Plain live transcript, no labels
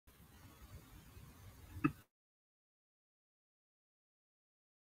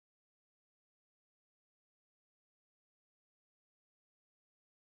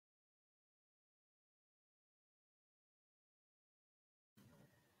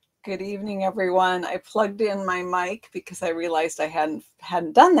Good evening, everyone. I plugged in my mic because I realized I hadn't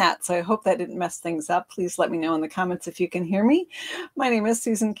done that, so I hope that didn't mess things up. Please let me know in the comments if you can hear me. My name is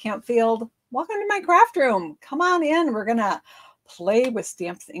Susan Campfield. Welcome to my craft room. Come on in. We're gonna play with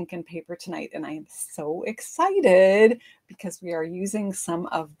stamps, ink, and paper tonight, and I am so excited because we are using some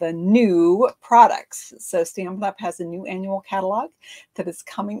of the new products. So Stampin' Up! Has a new annual catalog that is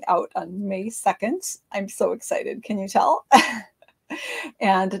coming out on May 2nd. I'm so excited. Can you tell?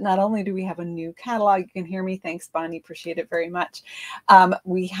 And not only do we have a new catalog, you can hear me. Thanks, Bonnie. Appreciate it very much.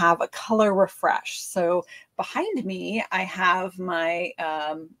 We have a color refresh. So behind me, I have my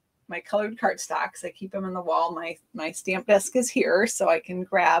my colored cardstocks. I keep them on the wall. My stamp desk is here, so I can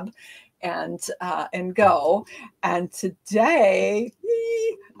grab and go. And today,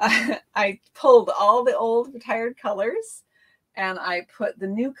 I pulled all the old retired colors and I put the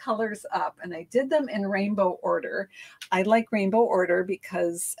new colors up, and I did them in rainbow order. I like rainbow order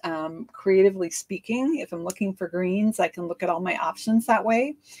because creatively speaking, if I'm looking for greens, I can look at all my options that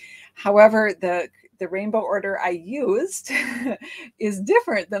way. However, the rainbow order I used is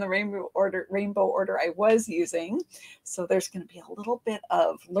different than the rainbow order I was using. So there's going to be a little bit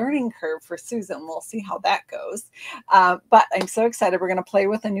of learning curve for Susan. We'll see how that goes. But I'm so excited. We're going to play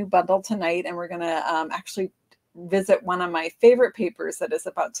with a new bundle tonight, and we're going to actually visit one of my favorite papers that is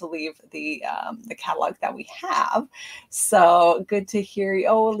about to leave the catalog that we have. So good to hear you.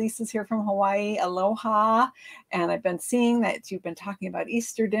 Oh, Lisa's here from Hawaii. Aloha. And I've been seeing that you've been talking about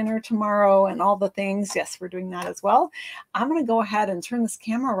Easter dinner tomorrow and all the things. Yes, we're doing that as well. I'm going to go ahead and turn this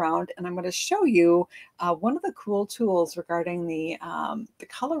camera around, and I'm going to show you one of the cool tools regarding the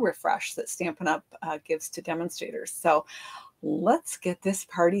color refresh that Stampin' Up! Gives to demonstrators. So let's get this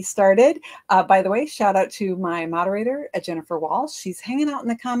party started. By the way, shout out to my moderator, Jennifer Walsh. She's hanging out in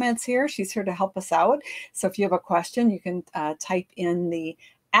the comments here. She's here to help us out. So if you have a question, you can type in the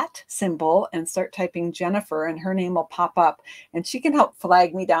 @ symbol and start typing Jennifer, and her name will pop up, and she can help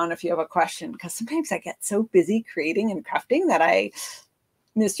flag me down if you have a question, because sometimes I get so busy creating and crafting that I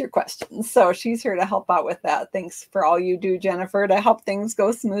miss your questions. So she's here to help out with that. Thanks for all you do, Jennifer, to help things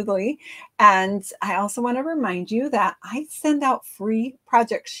go smoothly. And I also want to remind you that I send out free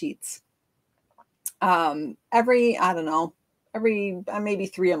project sheets every, I don't know, every maybe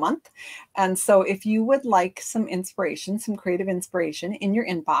 3 a month. And so if you would like some inspiration, some creative inspiration in your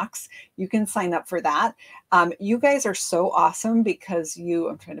inbox, you can sign up for that. You guys are so awesome because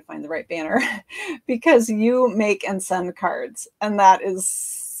I'm trying to find the right banner, because you make and send cards. And that is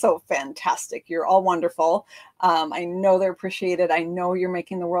so fantastic. You're all wonderful. I know they're appreciated. I know you're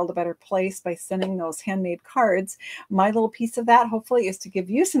making the world a better place by sending those handmade cards. My little piece of that, hopefully, is to give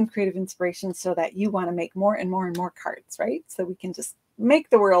you some creative inspiration so that you want to make more and more and more cards, right? So we can just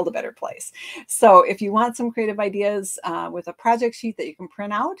make the world a better place. So if you want some creative ideas with a project sheet that you can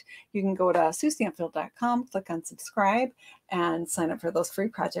print out, you can go to suestampfield.com, click on subscribe, and sign up for those free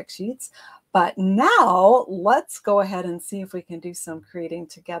project sheets. But now let's go ahead and see if we can do some creating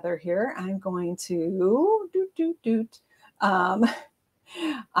together here. I'm going to I'm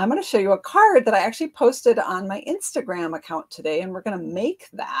going to show you a card that I actually posted on my Instagram account today, and we're going to make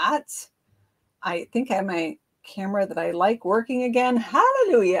that. I think I have my camera that I like working again.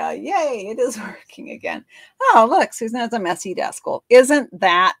 Hallelujah. Yay, it is working again. Oh, look, Susan has a messy desk. Well, isn't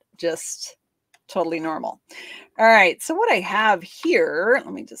that just totally normal? All right, so what I have here,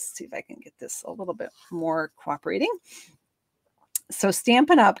 let me just see if I can get this a little bit more cooperating. So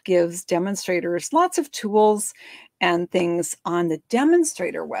Stampin' Up! Gives demonstrators lots of tools and things on the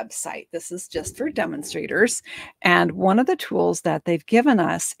demonstrator website. This is just for demonstrators. And one of the tools that they've given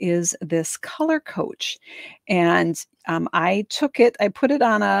us is this color coach. And I took it, I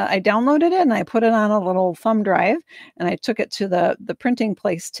downloaded it and I put it on a little thumb drive, and I took it to the printing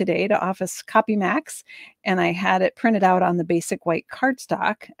place today, to Office Copy Max, and I had it printed out on the basic white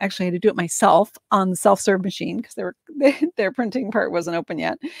cardstock. Actually, I had to do it myself on the self-serve machine because their printing part wasn't open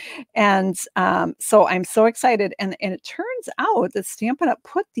yet. And so I'm so excited. And it turns out that Stampin' Up!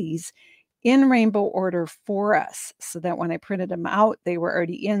 Put these in rainbow order for us, so that when I printed them out, they were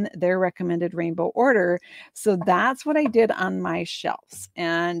already in their recommended rainbow order. So that's what I did on my shelves.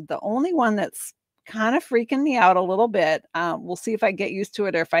 And the only one that's kind of freaking me out a little bit, we'll see if I get used to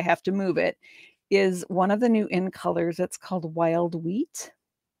it or if I have to move it, is one of the new in colors. It's called Wild Wheat.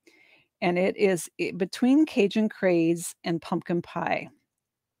 And it is between Cajun Craze and Pumpkin Pie.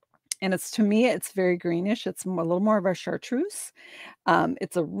 And it's, to me, it's very greenish. It's a little more of a chartreuse.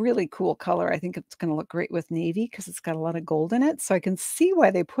 It's a really cool color. I think it's going to look great with navy because it's got a lot of gold in it. So I can see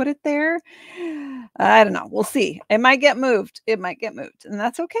why they put it there. I don't know. We'll see. It might get moved. It might get moved. And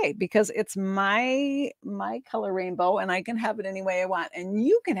that's okay because it's my color rainbow and I can have it any way I want. And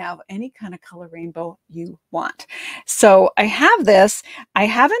you can have any kind of color rainbow you want. So I have this. I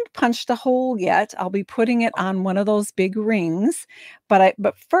haven't punched a hole yet. I'll be putting it on one of those big rings. But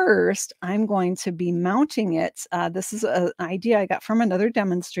first, I'm going to be mounting it. This is an idea I got from another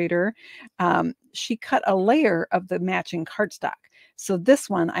demonstrator. She cut a layer of the matching cardstock. So this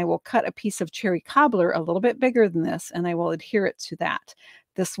one, I will cut a piece of cherry cobbler a little bit bigger than this, and I will adhere it to that.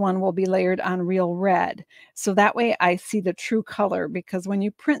 This one will be layered on real red. So that way I see the true color, because when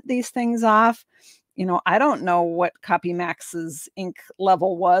you print these things off, you know, I don't know what CopyMax's ink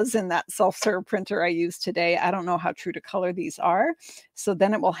level was in that self-serve printer I use today. I don't know how true to color these are. So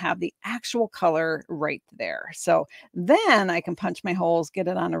then it will have the actual color right there. So then I can punch my holes, get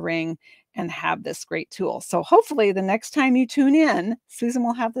it on a ring, and have this great tool. So hopefully the next time you tune in, Susan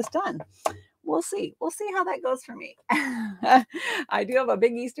will have this done. We'll see. We'll see how that goes for me. I do have a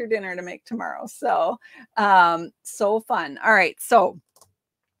big Easter dinner to make tomorrow. So, so fun. All right. So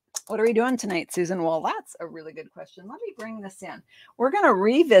what are we doing tonight, Susan? Well, that's a really good question. Let me bring this in. We're going to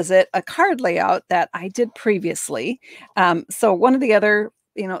revisit a card layout that I did previously. So one of the other,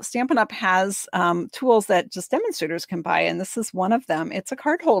 you know, Stampin' Up! Has tools that just demonstrators can buy, and this is one of them. It's a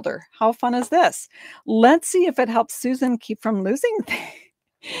card holder. How fun is this? Let's see if it helps Susan keep from losing things.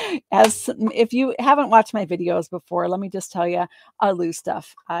 As if you haven't watched my videos before, let me just tell you, I lose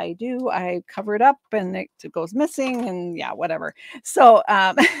stuff. I do. I cover it up and it goes missing and yeah, whatever. So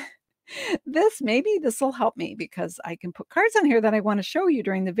maybe this will help me because I can put cards on here that I want to show you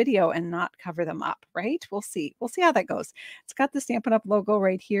during the video and not cover them up, right? We'll see. We'll see how that goes. It's got the Stampin' Up! Logo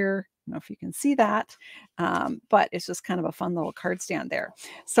right here. I don't know if you can see that, but it's just kind of a fun little card stand there.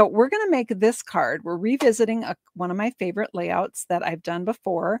 So we're going to make this card. We're revisiting one of my favorite layouts that I've done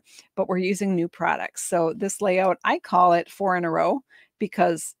before, but we're using new products. So this layout, I call it 4 in a row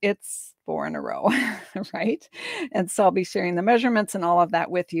because it's 4 in a row, right? And so I'll be sharing the measurements and all of that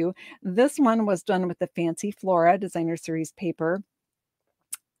with you. This one was done with the Fancy Flora Designer Series paper.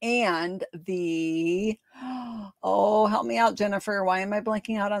 And the, oh, help me out, Jennifer. Why am I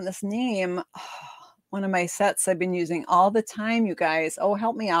blanking out on this name? Oh, one of my sets I've been using all the time, you guys. Oh,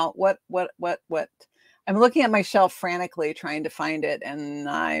 help me out. What? I'm looking at my shelf frantically trying to find it, and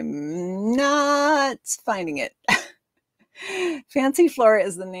I'm not finding it. Fancy Flora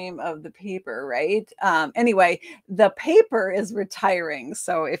is the name of the paper, right? Anyway, the paper is retiring.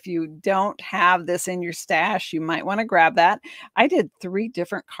 So if you don't have this in your stash, you might want to grab that. I did 3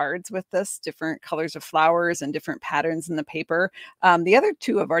 different cards with this, different colors of flowers and different patterns in the paper. The other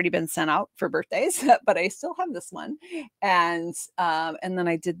 2 have already been sent out for birthdays, but I still have this one. And then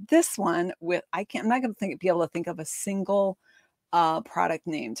I did this one with, I'm not going to be able to think of a single product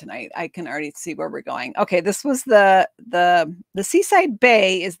name tonight. I can already see where we're going. Okay, this was the Seaside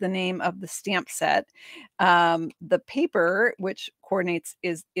Bay is the name of the stamp set. The paper, which coordinates,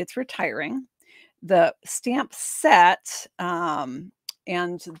 it's retiring. The stamp set and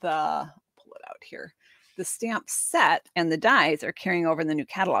pull it out here. The stamp set and the dies are carrying over in the new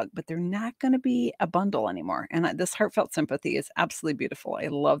catalog, but they're not going to be a bundle anymore. And this Heartfelt Sympathy is absolutely beautiful. I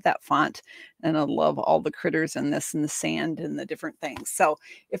love that font, and I love all the critters in this and the sand and the different things. So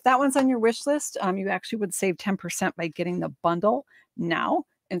if that one's on your wish list, you actually would save 10% by getting the bundle now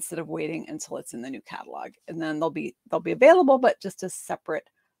instead of waiting until it's in the new catalog. And then they'll be available, but just as separate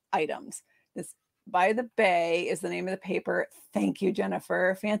items. This By the Bay is the name of the paper. Thank you,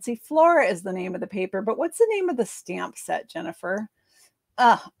 Jennifer. Fancy Flora is the name of the paper. But what's the name of the stamp set, Jennifer?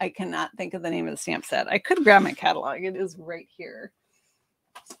 I cannot think of the name of the stamp set. I could grab my catalog. It is right here.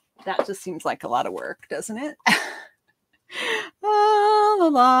 That just seems like a lot of work, doesn't it?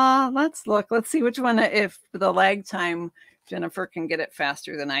 Let's look. Let's see which one, if the lag time, Jennifer can get it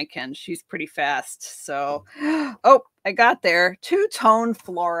faster than I can. She's pretty fast. So, oh, I got there. Two-Tone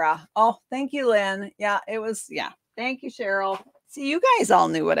Flora. Oh, thank you, Lynn. Yeah, it was, yeah. Thank you, Cheryl. See, you guys all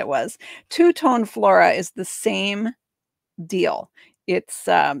knew what it was. Two-Tone Flora is the same deal. It's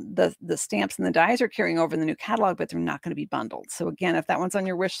the stamps and the dies are carrying over in the new catalog, but they're not going to be bundled. So again, if that one's on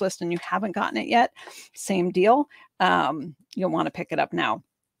your wish list and you haven't gotten it yet, same deal. You'll want to pick it up now.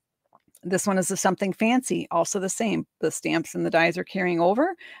 This one is a Something Fancy, also the same. The stamps and the dies are carrying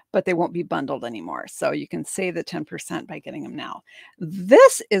over, but they won't be bundled anymore. So you can save the 10% by getting them now.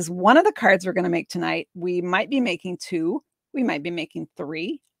 This is one of the cards we're going to make tonight. We might be making 2. We might be making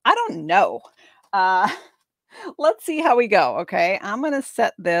 3. I don't know. Let's see how we go, okay? I'm gonna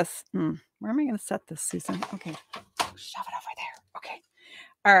set this where am I gonna set this, Susan? Okay, shove it over there. Okay.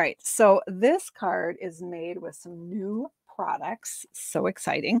 All right, so this card is made with some new products. So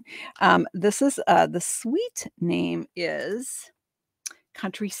exciting. This is the suite name is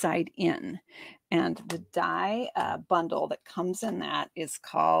Countryside Inn. And the die bundle that comes in that is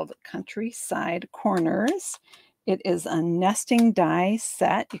called Countryside Corners. It is a nesting die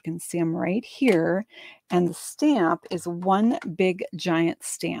set. You can see them right here. And the stamp is one big giant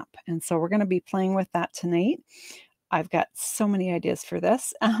stamp. And so we're going to be playing with that tonight. I've got so many ideas for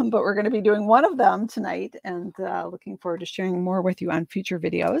this, but we're going to be doing one of them tonight and looking forward to sharing more with you on future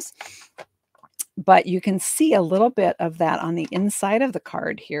videos. But you can see a little bit of that on the inside of the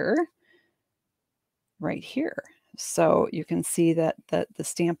card here, right here. So you can see that the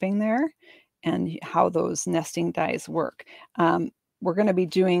stamping there and how those nesting dies work. We're going to be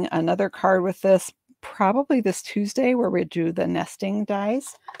doing another card with this probably this Tuesday where we do the nesting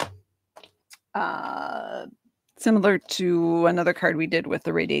dies. Similar to another card we did with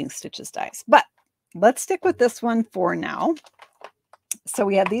the Radiating Stitches dies. But let's stick with this one for now. So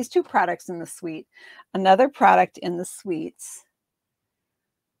we have these two products in the suite. Another product in the suites.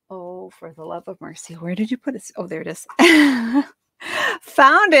 Oh, for the love of mercy, where did you put it? Oh, there it is.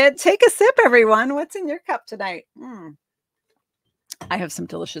 Found it. Take a sip, everyone. What's in your cup tonight? I have some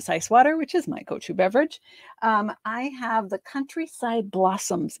delicious ice water, which is my go-to beverage. I have the Countryside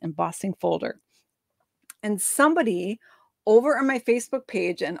Blossoms embossing folder. And somebody over on my Facebook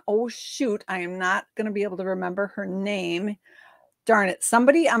page, and oh shoot, I am not going to be able to remember her name. Darn it.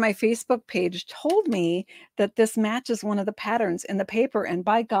 Somebody on my Facebook page told me that this matches one of the patterns in the paper, and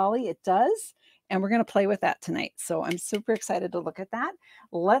by golly, it does. And we're going to play with that tonight. So I'm super excited to look at that.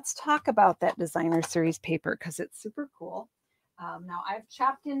 Let's talk about that designer series paper because it's super cool. Now I've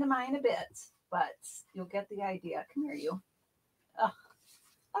chopped into mine a bit, but you'll get the idea. Come here, you.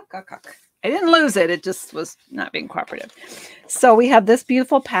 I didn't lose it. It just was not being cooperative. So we have this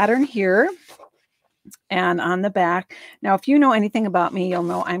beautiful pattern here. And on the back, now, if you know anything about me, you'll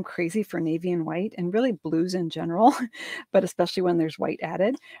know I'm crazy for navy and white and really blues in general, but especially when there's white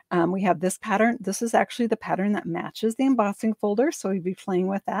added. We have this pattern. This is actually the pattern that matches the embossing folder. So we'll be playing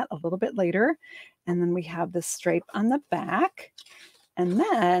with that a little bit later. And then we have this stripe on the back. And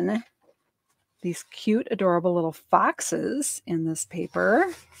then these cute, adorable little foxes in this paper.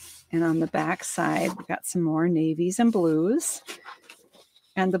 And on the back side, we've got some more navies and blues.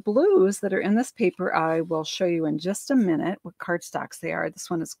 And the blues that are in this paper, I will show you in just a minute what cardstocks they are. This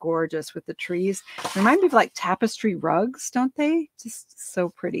one is gorgeous with the trees. They remind me of like tapestry rugs, don't they? Just so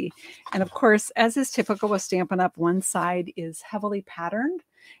pretty. And of course, as is typical with Stampin' Up, one side is heavily patterned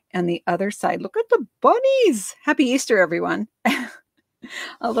and the other side, look at the bunnies. Happy Easter, everyone.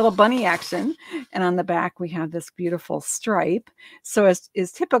 A little bunny action. And on the back, we have this beautiful stripe. So as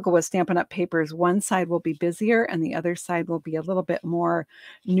is typical with Stampin' Up! Papers, one side will be busier and the other side will be a little bit more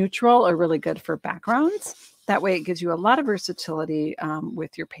neutral or really good for backgrounds. That way it gives you a lot of versatility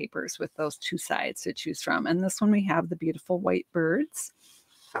with your papers with those two sides to choose from. And this one we have the beautiful white birds.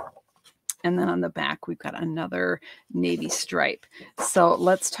 And then on the back, we've got another navy stripe. So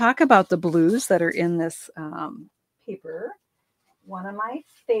let's talk about the blues that are in this paper. One of my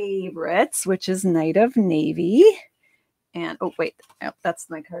favorites, which is Night of Navy. And, oh, wait, oh, that's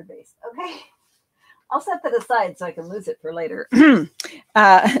my card base. Okay. I'll set that aside so I can lose it for later.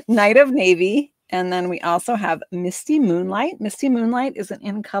 Night of Navy. And then we also have Misty Moonlight. Misty Moonlight is an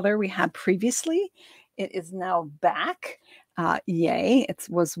in color we had previously. It is now back. Yay. It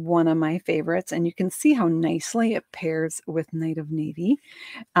was one of my favorites. And you can see how nicely it pairs with Night of Navy.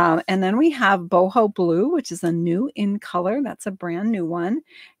 And then we have Boho Blue, which is a new in color. That's a brand new one.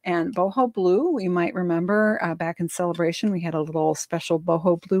 And Boho Blue, we might remember back in Celebration, we had a little special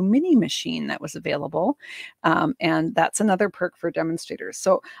Boho Blue mini machine that was available. And that's another perk for demonstrators.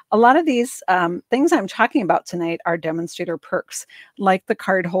 So a lot of these things I'm talking about tonight are demonstrator perks, like the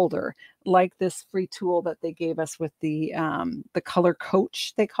card holder, like this free tool that they gave us with the color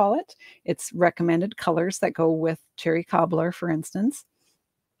coach, they call it. It's recommended colors that go with Cherry Cobbler, for instance.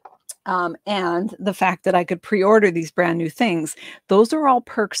 And the fact that I could pre-order these brand new things, those are all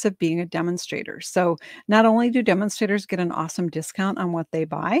perks of being a demonstrator. So not only do demonstrators get an awesome discount on what they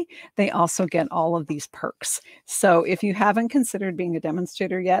buy, they also get all of these perks. So if you haven't considered being a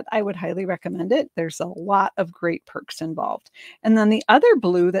demonstrator yet, I would highly recommend it. There's a lot of great perks involved. And then the other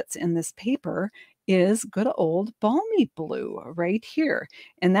blue that's in this paper is good old balmy blue right here.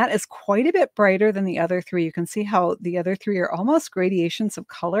 And that is quite a bit brighter than the other three. You can see how the other three are almost gradations of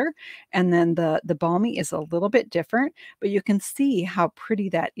color. And then the balmy is a little bit different, but you can see how pretty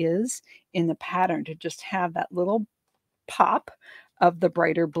that is in the pattern to just have that little pop of the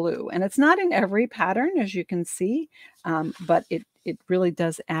brighter blue. And it's not in every pattern, as you can see, but it really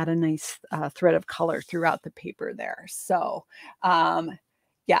does add a nice thread of color throughout the paper there. So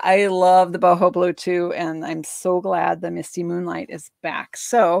yeah, I love the boho blue too, and I'm so glad the Misty Moonlight is back.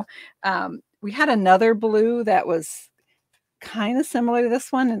 So we had another blue that was kind of similar to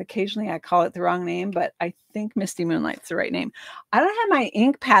this one, and occasionally I call it the wrong name, but I think Misty Moonlight's the right name. I don't have my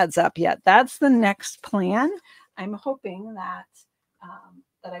ink pads up yet. That's the next plan. I'm hoping that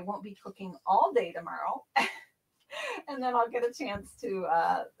that I won't be cooking all day tomorrow, and then I'll get a chance to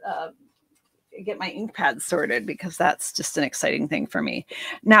get my ink pads sorted, because that's just an exciting thing for me.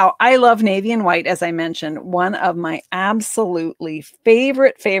 Now, I love navy and white, as I mentioned. One of my absolutely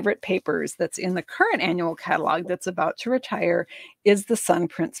favorite papers that's in the current annual catalog that's about to retire is the Sun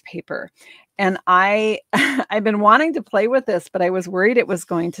Prince paper. And I've been wanting to play with this, but I was worried it was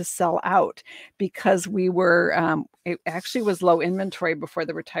going to sell out, because we were, it actually was low inventory before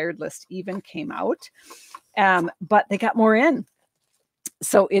the retired list even came out. But they got more in.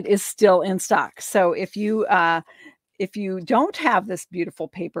 So it is still in stock. So if you don't have this beautiful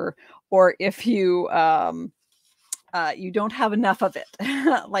paper, or if you you don't have enough of it,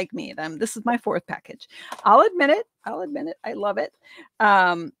 like me, then this is my 4th package. I'll admit it. I love it.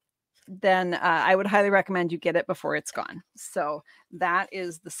 Then I would highly recommend you get it before it's gone. So that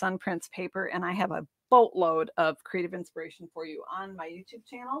is the Sun Prince paper, and I have a boatload of creative inspiration for you on my YouTube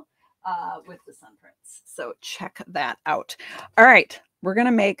channel with the Sun Prince. So check that out. All right. We're going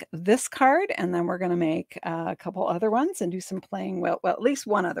to make this card, and then we're going to make a couple other ones and do some playing. Well, at least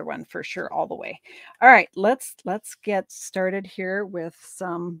one other one for sure all the way. All right, let's get started here with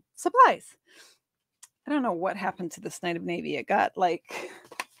some supplies. I don't know what happened to this Night of Navy. It got a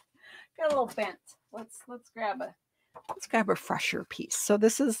little bent. Let's grab a fresher piece. So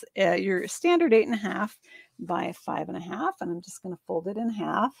this is your standard 8.5 by 5.5, and I'm just going to fold it in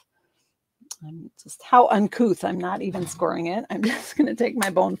half. I'm just, how uncouth, I'm not even scoring it. I'm just going to take my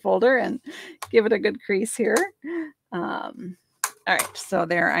bone folder and give it a good crease here. All right, so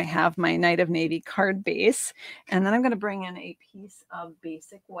there I have my Night of Navy card base, and then I'm going to bring in a piece of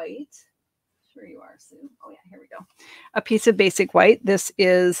basic white. Sure you are, Sue. Oh yeah, here we go. A piece of basic white. This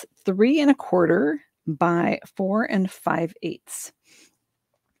is 3 1/4 by 4 5/8.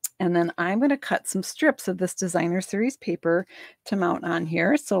 And then I'm going to cut some strips of this designer series paper to mount on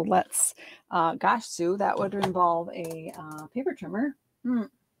here. So let's, gosh, Sue, that would involve a paper trimmer.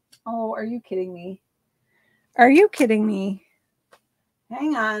 Oh, are you kidding me? Are you kidding me?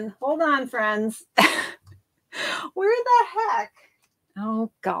 Hang on. Hold on, friends. Where the heck?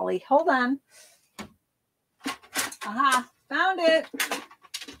 Oh, golly. Hold on. Aha, found it.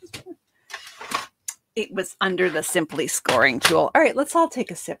 It was under the Simply scoring tool. All right, let's all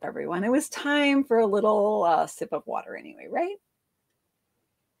take a sip, everyone. It was time for a little sip of water anyway, right?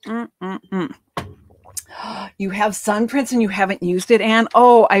 You have Sun Prince and you haven't used it, Anne?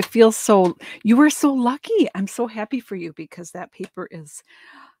 Oh, I feel so, you were so lucky. I'm so happy for you, because that paper is,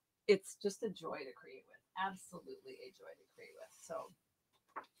 it's just a joy to create with. Absolutely a joy to create with. So,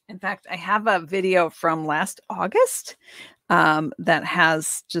 in fact, I have a video from last August that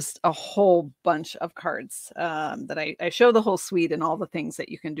has just a whole bunch of cards that I show the whole suite and all the things that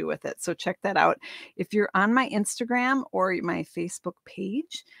you can do with it. So check that out. If you're on my Instagram or my Facebook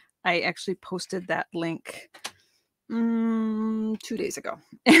page, I actually posted that link 2 days ago.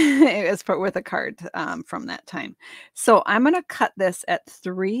 It was put with a card from that time. So I'm going to cut this at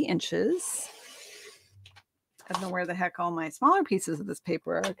 3 inches. I don't know where the heck all my smaller pieces of this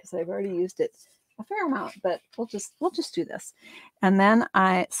paper are, because I've already used it a fair amount, but we'll just do this. And then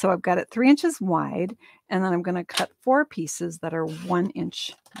so I've got it 3 inches wide, and then I'm going to cut 4 pieces that are 1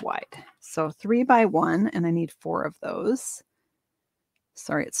 inch wide. So 3 by 1, and I need 4 of those.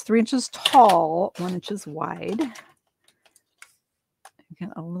 Sorry, it's 3 inches tall, 1 inches wide. I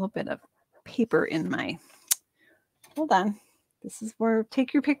got a little bit of paper in my, hold on. This is where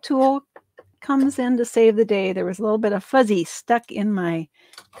Take Your Pick tool comes in to save the day. There was a little bit of fuzzy stuck in my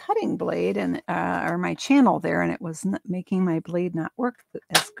cutting blade and or my channel there, and it was making my blade not work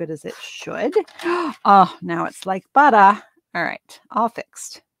as good as it should. Oh, now it's like butter. All right, all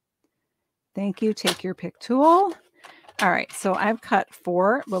fixed. Thank you, Take Your Pick tool. All right, so I've cut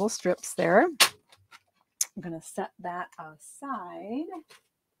 4 little strips there. I'm going to set that aside.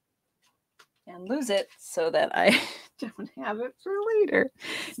 and lose it so that I don't have it for later.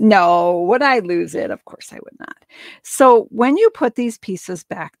 No, would I lose it? Of course I would not. So when you put these pieces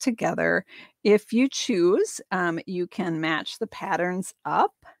back together, if you choose, you can match the patterns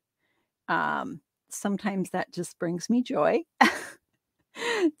up. Sometimes that just brings me joy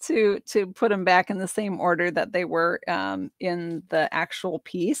to put them back in the same order that they were in the actual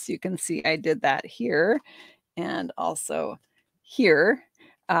piece. You can see I did that here and also here.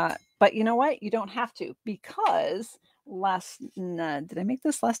 But you know what? You don't have to, because did I make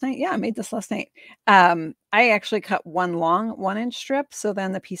this last night? Yeah, I made this last night. I actually cut one long 1-inch strip, so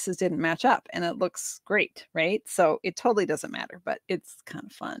then the pieces didn't match up and it looks great, right? So it totally doesn't matter, but it's kind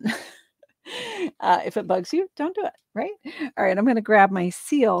of fun. If it bugs you, don't do it, right? All right, I'm going to grab my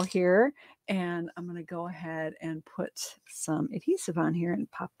seal here and I'm going to go ahead and put some adhesive on here and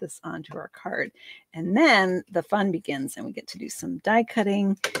pop this onto our card. And then the fun begins and we get to do some die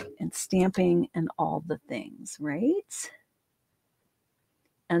cutting and stamping and all the things, right?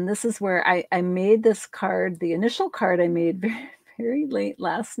 And this is where I made this card. The initial card I made very, very late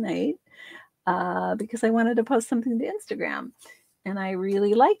last night because I wanted to post something to Instagram. And I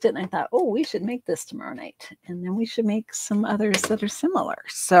really liked it. And I thought, oh, we should make this tomorrow night. And then we should make some others that are similar.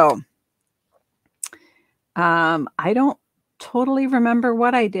 So I don't totally remember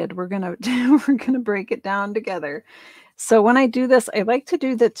what I did. We're gonna break it down together. So when I do this, I like to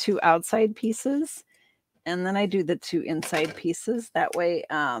do the 2 outside pieces, and then I do the 2 inside pieces. That way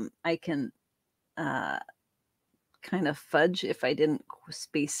I can kind of fudge if I didn't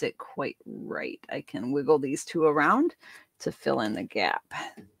space it quite right. I can wiggle these 2 around to fill in the gap.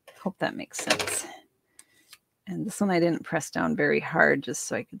 Hope that makes sense. And this one I didn't press down very hard just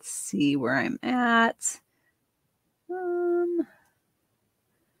so I could see where I'm at.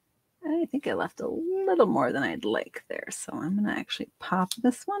 I think I left a little more than I'd like there. So I'm going to actually pop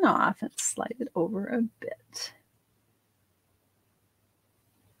this one off and slide it over a bit.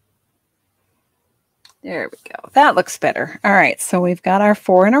 There we go. That looks better. All right, so we've got our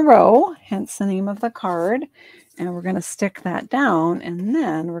 4 in a row, hence the name of the card. And we're going to stick that down, and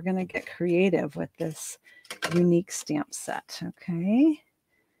then we're going to get creative with this unique stamp set, okay?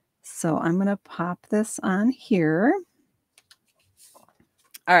 So I'm going to pop this on here.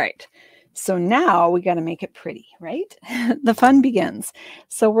 All right, so now we got to make it pretty, right? The fun begins.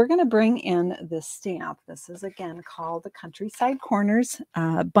 So we're going to bring in this stamp. This is, again, called the Countryside Corners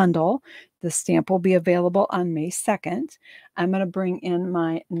bundle. The stamp will be available on May 2nd. I'm going to bring in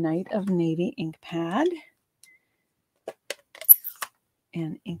my Night of Navy ink pad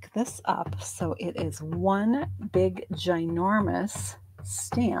and ink this up so it is one big ginormous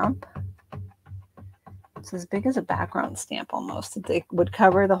stamp. It's as big as a background stamp almost. It would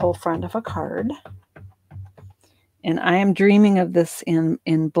cover the whole front of a card. And I am dreaming of this in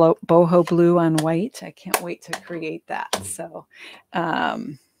boho blue on white. I can't wait to create that. So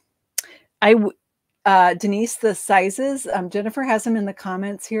Denise, the sizes, Jennifer has them in the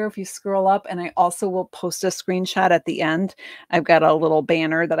comments here if you scroll up, and I also will post a screenshot at the end. I've got a little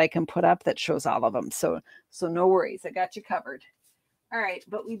banner that I can put up that shows all of them. So no worries, I got you covered. All right,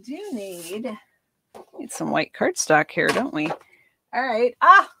 but we do need some white cardstock here, don't we? All right.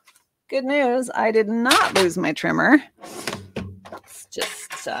 Good news. I did not lose my trimmer. Let's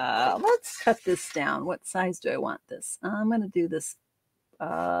just, let's cut this down. What size do I want this? I'm going to do this. What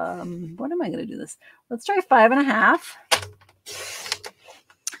am I going to do this? Let's try 5.5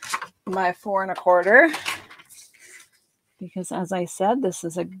 by 4 1/4. Because as I said, this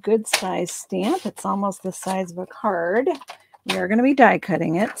is a good size stamp. It's almost the size of a card. We are going to be die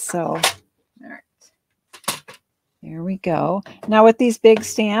cutting it. So, all right. There we go. Now with these big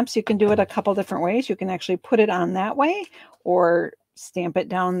stamps, you can do it a couple different ways. You can actually put it on that way or stamp it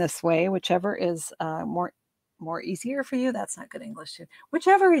down this way, whichever is more easier for you. That's not good English too.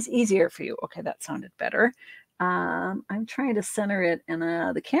 Whichever is easier for you. Okay, that sounded better. I'm trying to center it and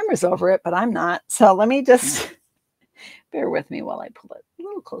the camera's over it, but I'm not. So let me just bear with me while I pull it a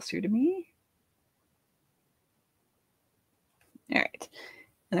little closer to me. All right.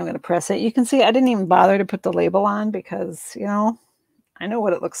 And I'm going to press it. You can see I didn't even bother to put the label on because, you know, I know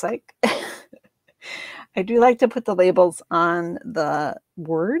what it looks like. I do like to put the labels on the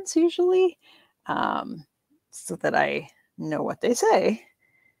words usually so that I know what they say.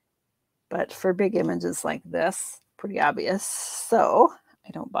 But for big images like this, pretty obvious. So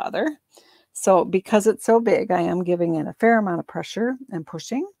I don't bother. So because it's so big, I am giving it a fair amount of pressure and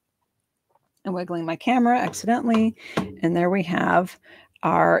pushing and wiggling my camera accidentally. And there we have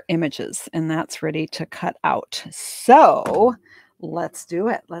our images, and that's ready to cut out. So let's do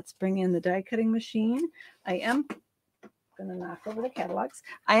it. Let's bring in the die cutting machine. I am going to knock over the catalogs.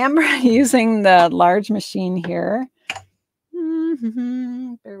 I am using the large machine here.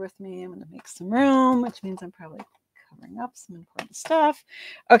 Bear with me. I'm going to make some room, which means I'm probably covering up some important stuff.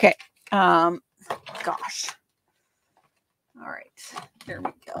 Okay. Gosh. All right. There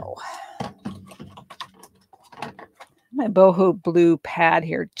we go. My boho blue pad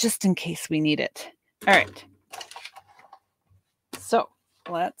here, just in case we need it. All right. So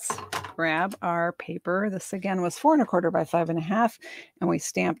let's grab our paper. This again was 4 1/4 by 5 1/2, and we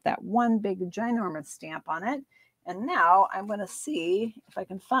stamped that one big ginormous stamp on it. And now I'm going to see if I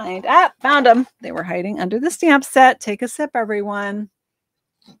can find, found them. They were hiding under the stamp set. Take a sip, everyone.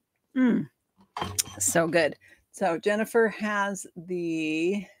 So good. So Jennifer has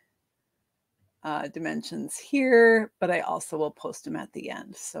the dimensions here, but I also will post them at the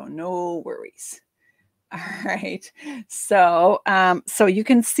end. So no worries. All right. So, so you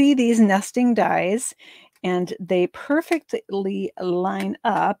can see these nesting dies, and they perfectly line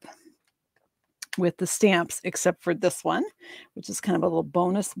up with the stamps, except for this one, which is kind of a little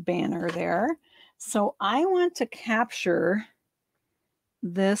bonus banner there. So I want to capture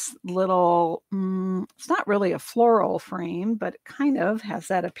this little, it's not really a floral frame, but it kind of has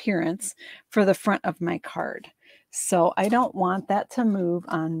that appearance for the front of my card. So I don't want that to move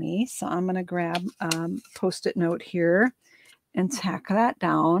on me. So I'm going to grab Post-it note here and tack that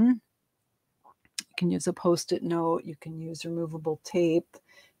down. You can use a Post-it note. You can use removable tape.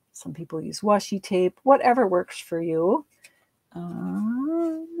 Some people use washi tape, whatever works for you.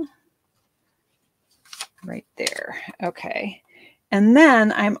 Right there. Okay. And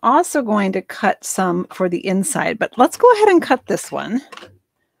then I'm also going to cut some for the inside, but let's go ahead and cut this one.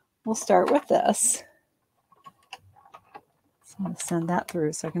 We'll start with this. So I'm going to send that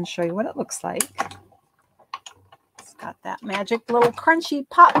through so I can show you what it looks like. It's got that magic little crunchy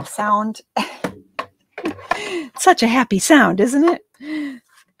pop sound. Such a happy sound, isn't it?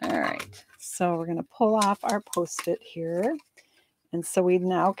 All right, so we're going to pull off our Post-it here. And so we've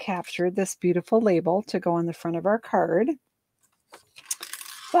now captured this beautiful label to go on the front of our card.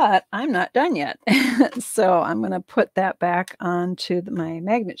 But I'm not done yet. So I'm going to put that back onto my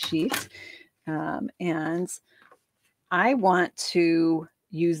magnet sheet. And I want to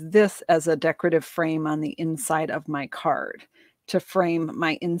use this as a decorative frame on the inside of my card to frame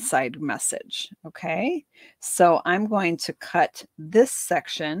my inside message. Okay, so I'm going to cut this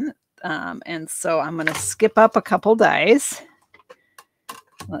section. And so I'm going to skip up a couple dies.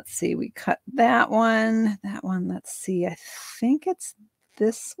 Let's see, we cut that one, let's see, I think it's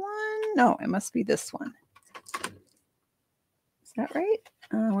this one. No, it must be this one. Is that right?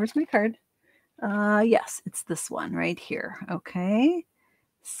 Where's my card? Yes, it's this one right here. Okay,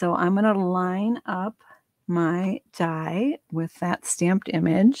 so I'm going to line up my die with that stamped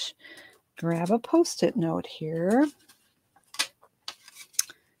image. Grab a Post-it note here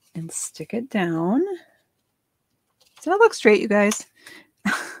and stick it down. Does that look straight, you guys?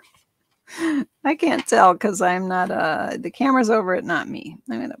 I can't tell because I'm not, the camera's over it, not me.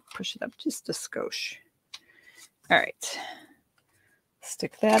 I'm going to push it up just a skosh. All right.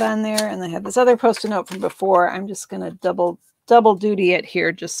 Stick that on there. And I have this other Post-it note from before. I'm just going to double duty it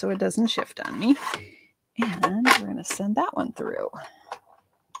here just so it doesn't shift on me. And we're going to send that one through.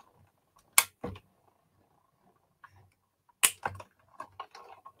 All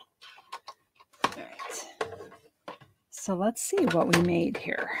right. So let's see what we made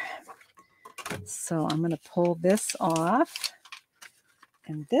here. So I'm going to pull this off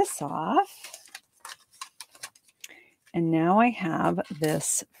and this off. And now I have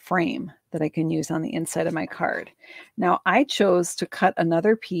this frame that I can use on the inside of my card. Now I chose to cut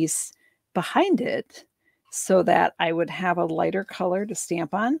another piece behind it so that I would have a lighter color to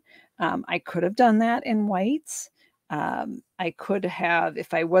stamp on. I could have done that in whites. I could have,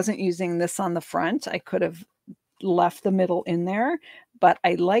 if I wasn't using this on the front, I could have left the middle in there, but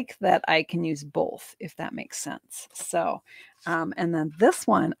I like that I can use both, if that makes sense. So, and then this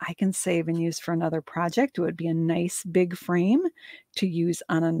one I can save and use for another project. It would be a nice big frame to use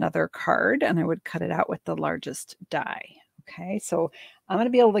on another card, and I would cut it out with the largest die. Okay, so I'm going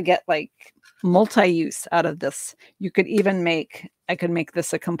to be able to get like multi-use out of this. You could even make, I could make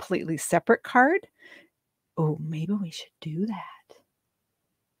this a completely separate card. Oh, maybe we should do that.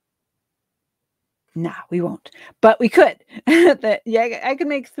 No, we won't, but we could. Yeah, I could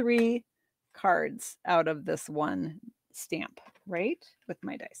make 3 cards out of this one stamp, right? With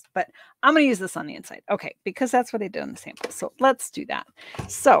my dice, but I'm going to use this on the inside. Okay, because that's what I did on the sample. So let's do that.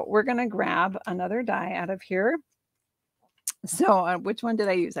 So we're going to grab another die out of here. So which one did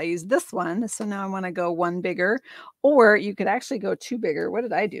I use? I used this one. So now I want to go 1 bigger, or you could actually go 2 bigger. What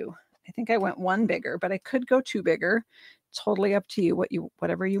did I do? I think I went 1 bigger, but I could go 2 bigger totally up to you,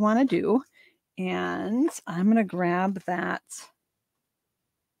 whatever you want to do. And I'm going to grab that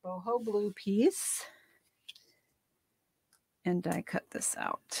boho blue piece and die cut this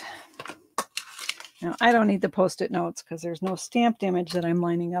out. Now, I don't need the Post-it notes because there's no stamped image that I'm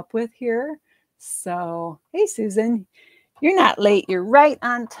lining up with here. So, hey, Susan, you're not late. You're right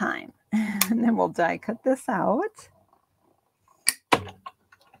on time. And then we'll die cut this out.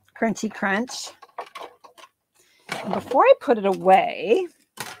 Crunchy crunch. And before I put it away,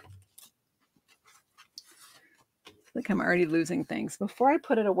 I feel like I'm already losing things. Before I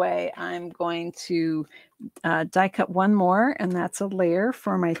put it away, I'm going to die cut one more, and that's a layer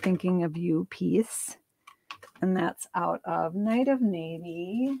for my Thinking of You piece. And that's out of Night of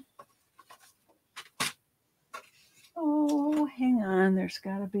Navy. Oh, hang on. There's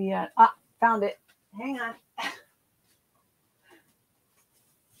got to be a... Ah, found it. Hang on.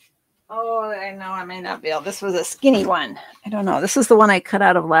 Oh, I know I may not be able. This was a skinny one. I don't know. This is the one I cut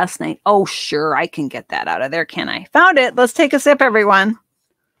out of last night. Oh, sure. I can get that out of there, can I? Found it. Let's take a sip, everyone.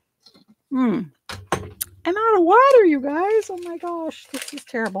 I'm out of water, you guys. Oh, my gosh. This is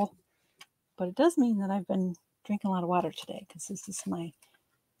terrible. But it does mean that I've been drinking a lot of water today because this is my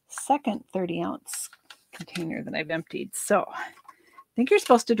second 30-ounce container that I've emptied. So I think you're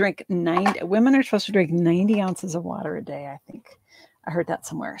supposed to drink women are supposed to drink 90 ounces of water a day, I think. I heard that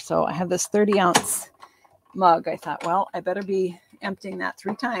somewhere. So I have this 30-ounce mug. I thought, well, I better be emptying that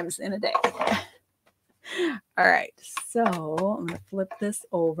 3 times in a day. All right. So I'm going to flip this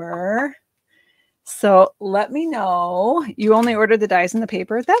over. So let me know. You only ordered the dies and the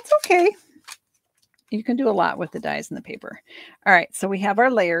paper. That's okay. You can do a lot with the dies and the paper. All right. So we have our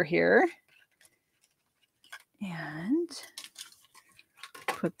layer here. And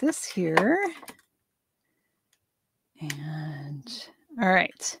put this here. And all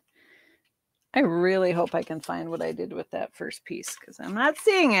right. I really hope I can find what I did with that first piece because I'm not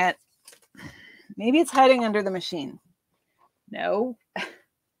seeing it. Maybe it's hiding under the machine. No.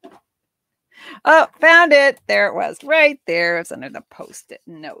 Oh, found it. There it was. Right there. It's under the Post-it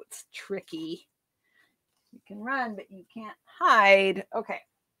notes. Tricky. You can run, but you can't hide. Okay.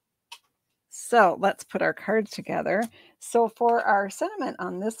 So let's put our cards together. So for our sentiment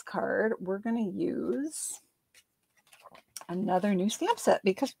on this card, we're going to use another new stamp set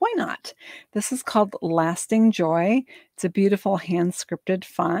because why not? This is called Lasting Joy. It's a beautiful hand scripted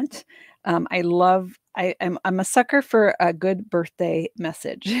font. I'm a sucker for a good birthday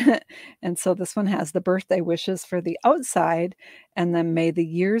message. And so this one has the birthday wishes for the outside, and then may the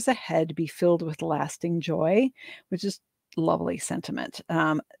years ahead be filled with lasting joy, which is lovely sentiment.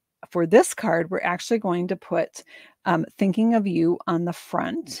 For this card, we're actually going to put Thinking of You on the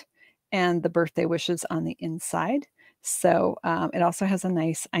front and the birthday wishes on the inside. So it also has a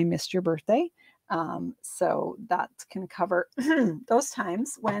nice I missed your birthday. So that can cover those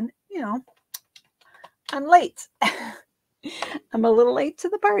times when, I'm late. I'm a little late to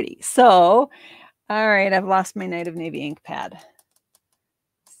the party. So, all right, I've lost my Night of Navy ink pad.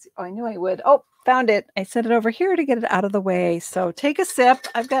 Oh, I knew I would. Oh, found it. I set it over here to get it out of the way. So take a sip.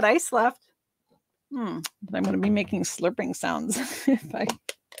 I've got ice left. But I'm going to be making slurping sounds if I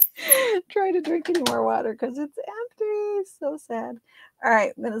try to drink any more water because it's empty. So sad. All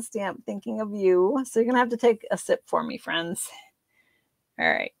right, I'm going to stamp Thinking of You. So you're going to have to take a sip for me, friends. All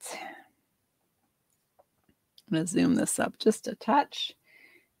right. I'm going to zoom this up just a touch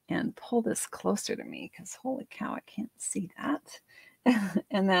and pull this closer to me because holy cow, I can't see that.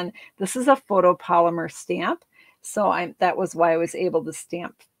 And then this is a photopolymer stamp. So that was why I was able to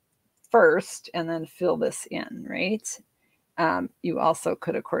stamp first and then fill this in, right? You also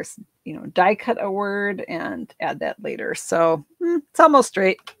could, of course, die cut a word and add that later. So it's almost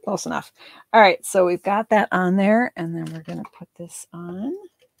straight, close enough. All right, so we've got that on there, and then we're going to put this on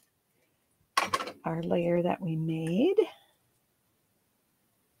our layer that we made.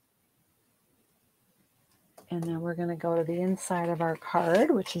 And then we're going to go to the inside of our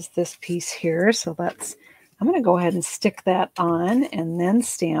card, which is this piece here. So I'm going to go ahead and stick that on and then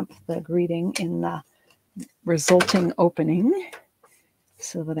stamp the greeting in the resulting opening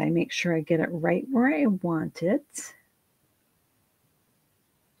so that I make sure I get it right where I want it.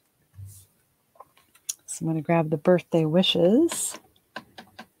 So I'm going to grab the birthday wishes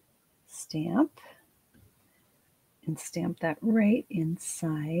stamp and stamp that right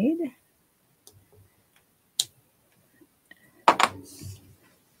inside.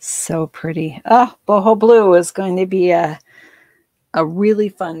 So pretty. Oh, boho blue is going to be a really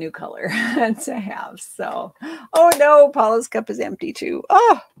fun new color to have. So, oh no, Paula's cup is empty too.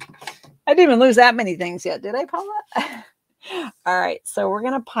 Oh, I didn't even lose that many things yet, did I, Paula? All right, so we're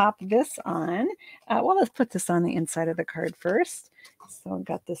going to pop this on. Well, let's put this on the inside of the card first. So I've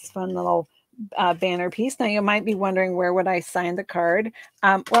got this fun little banner piece. Now you might be wondering, where would I sign the card?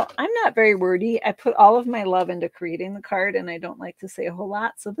 Well, I'm not very wordy. I put all of my love into creating the card, and I don't like to say a whole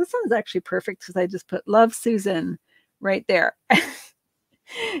lot. So this one's actually perfect because I just put "Love Susan" right there.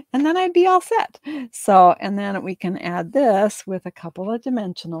 And then I'd be all set. So, and then we can add this with a couple of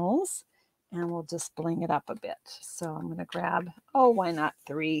dimensionals, and we'll just bling it up a bit. So I'm going to grab, oh, why not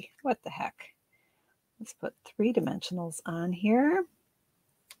 3? What the heck? Let's put 3 dimensionals on here.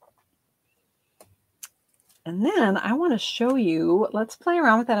 And then I want to show you, let's play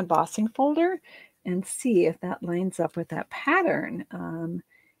around with that embossing folder and see if that lines up with that pattern.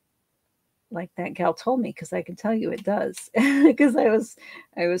 Like that gal told me, because I can tell you it does, because I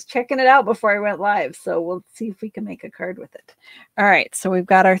was checking it out before I went live. So we'll see if we can make a card with it. All right, so we've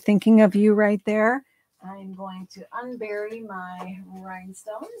got our thinking of you right there. I'm going to unbury my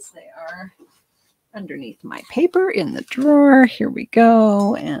rhinestones. They are underneath my paper in the drawer. Here we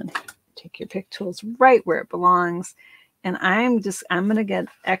go. And take your pick tools right where it belongs. And I'm going to get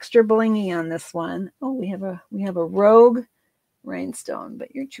extra blingy on this one. Oh, we have a rogue rhinestone,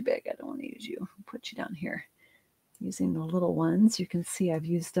 but you're too big. I don't want to use you. I'll put you down here. Using the little ones, you can see I've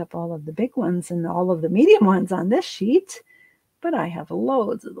used up all of the big ones and all of the medium ones on this sheet, but I have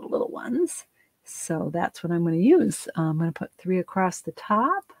loads of the little ones. So that's what I'm going to use. I'm going to put 3 across the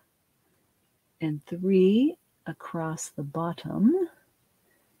top and 3 across the bottom.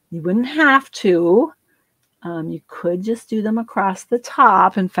 You wouldn't have to. You could just do them across the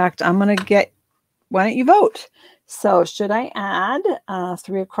top. In fact, I'm going to get, why don't you vote? So should I add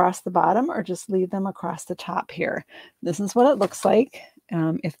 3 across the bottom or just leave them across the top here? This is what it looks like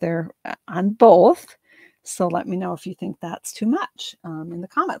if they're on both. So let me know if you think that's too much in the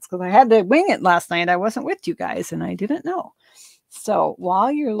comments, because I had to wing it last night. I wasn't with you guys and I didn't know. So while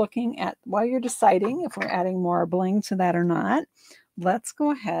you're deciding if we're adding more bling to that or not, let's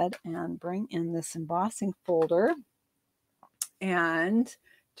go ahead and bring in this embossing folder, and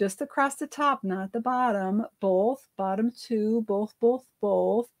just across the top, not the bottom, both, bottom 2, both,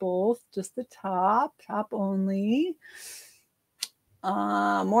 just the top only.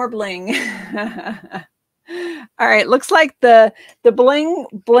 More bling. All right, looks like the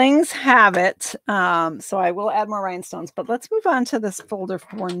blings have it. So I will add more rhinestones, but let's move on to this folder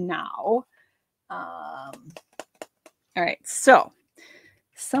for now. All right, so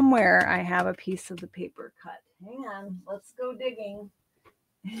somewhere I have a piece of the paper cut. Hang on, let's go digging.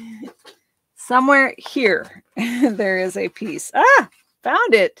 Somewhere here there is a piece.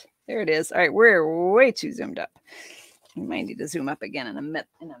 Found it. There it is. All right, we're way too zoomed up. You might need to zoom up again in a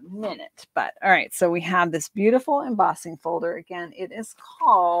minute. But all right, so we have this beautiful embossing folder. Again, it is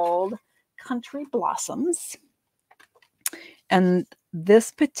called Country Blossoms, and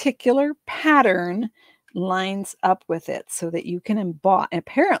this particular pattern lines up with it so that you can emboss.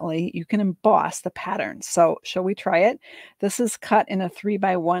 Apparently you can emboss the pattern. So shall we try it? This is cut in a 3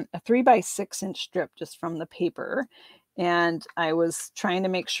 by 6 inch strip just from the paper. And I was trying to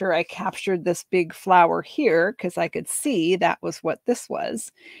make sure I captured this big flower here because I could see that was what this was.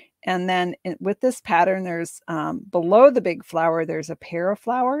 And then with this pattern, there's below the big flower, there's a pair of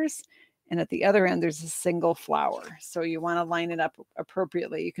flowers. And at the other end, there's a single flower. So you want to line it up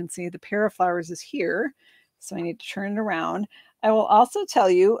appropriately. You can see the pair of flowers is here. So I need to turn it around. I will also tell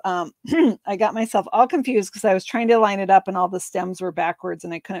you, I got myself all confused because I was trying to line it up and all the stems were backwards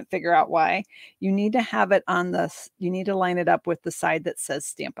and I couldn't figure out why. You need to have it on you need to line it up with the side that says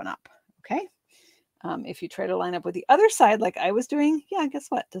Stampin' Up. Okay. If you try to line up with the other side like I was doing, yeah, guess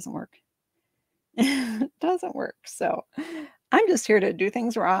what? It doesn't work. It doesn't work. So I'm just here to do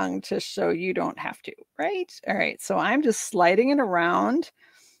things wrong to show you don't have to, right? All right, so I'm just sliding it around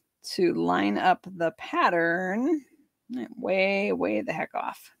to line up the pattern way the heck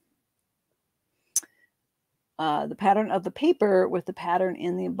off. The pattern of the paper with the pattern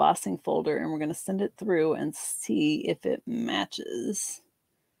in the embossing folder, and we're going to send it through and see if it matches.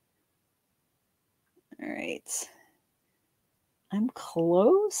 All right. I'm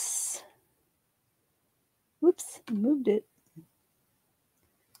close. Whoops, moved it.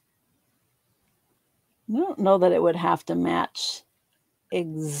 I don't know that it would have to match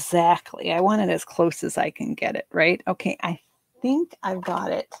exactly. I want it as close as I can get it, right? Okay, I think I've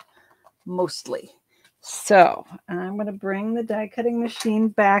got it mostly. So I'm going to bring the die cutting machine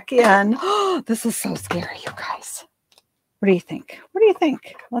back in. Oh, this is so scary, you guys. What do you think? What do you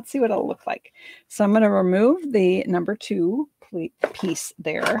think? Let's see what it'll look like. So I'm going to remove the number 2 piece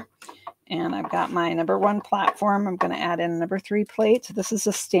there. And I've got my number 1 platform. I'm going to add in a number 3 plate. This is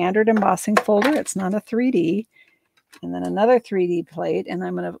a standard embossing folder. It's not a 3D. And then another 3D plate. And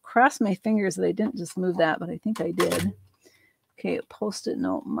I'm going to cross my fingers that I didn't just move that, but I think I did. Okay, a Post-it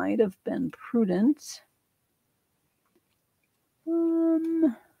note might have been prudent. I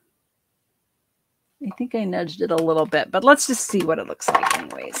think I nudged it a little bit, but let's just see what it looks like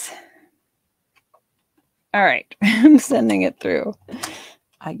anyways. All right, I'm sending it through.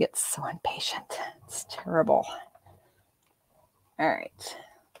 I get so impatient. It's terrible. All right.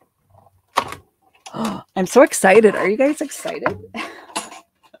 Oh, I'm so excited. Are you guys excited?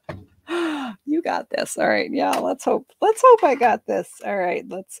 You got this. All right. Yeah, let's hope. Let's hope I got this. All right,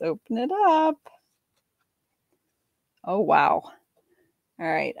 let's open it up. Oh, wow. All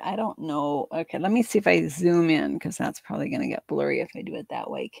right. I don't know. Okay, let me see if I zoom in because that's probably going to get blurry if I do it that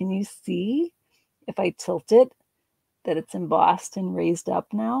way. Can you see if I tilt it that it's embossed and raised up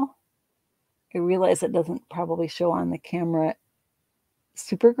now? I realize it doesn't probably show on the camera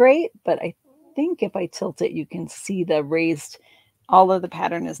super great, but I think if I tilt it, you can see the raised, all of the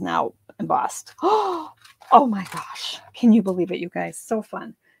pattern is now embossed. Oh my gosh. Can you believe it, you guys? So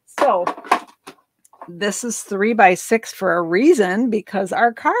fun. So this is 3x6 for a reason, because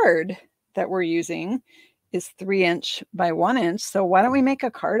our card that we're using is 3" by 1". So why don't we make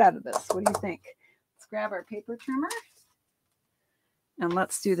a card out of this? What do you think? Let's grab our paper trimmer and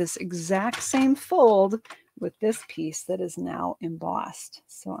let's do this exact same fold with this piece that is now embossed.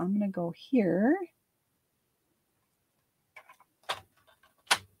 So I'm going to go here.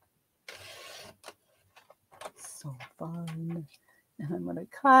 So fun. And I'm going to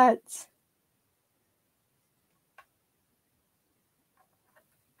cut.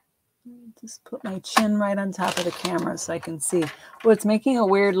 Just put my chin right on top of the camera so I can see. Well, it's making a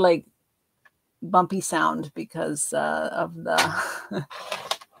weird, like, bumpy sound because of the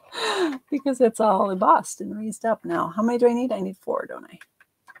because it's all embossed and raised up now. How many do I need? I need 4, don't I?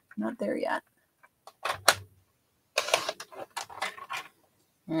 Not there yet.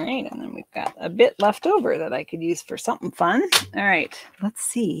 All right, and then we've got a bit left over that I could use for something fun. All right, let's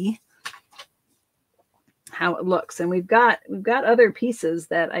see how it looks. And we've got other pieces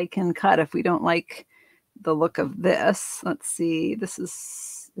that I can cut if we don't like the look of this. Let's see.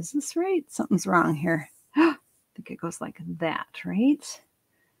 Is this right? Something's wrong here. I think it goes like that, right?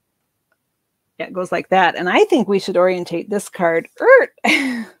 Yeah, it goes like that. And I think we should orientate this card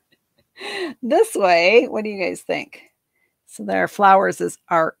this way. What do you guys think? So there, flowers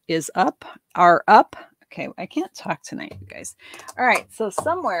are up. Okay, I can't talk tonight, you guys. All right, so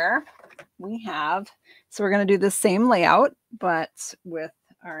somewhere we have, so we're going to do the same layout, but with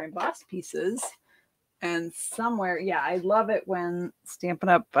our embossed pieces. And somewhere, yeah, I love it when Stampin'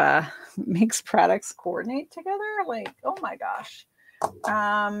 Up makes products coordinate together. Like, oh my gosh.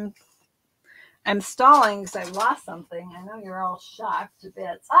 I'm stalling because I've lost something. I know you're all shocked a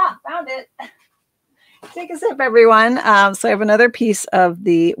bit. Found it. Take a sip, everyone. So I have another piece of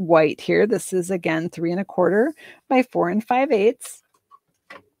the white here. This is, again, 3 1/4 by 4 5/8.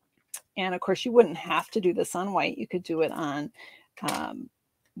 And, of course, you wouldn't have to do this on white. You could do it on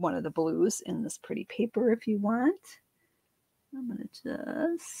one of the blues in this pretty paper if you want. I'm going to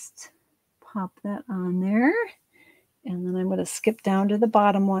just pop that on there. And then I'm going to skip down to the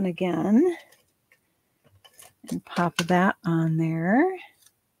bottom one again and pop that on there.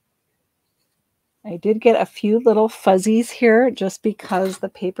 I did get a few little fuzzies here just because the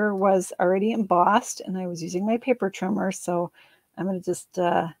paper was already embossed and I was using my paper trimmer. So I'm going to just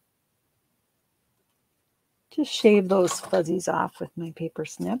shave those fuzzies off with my paper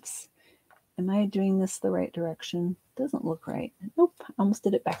snips. Am I doing this the right direction? Doesn't look right. Nope, I almost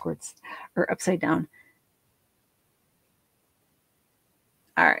did it backwards or upside down.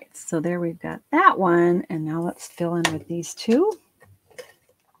 All right, so there we've got that one. And now let's fill in with these two.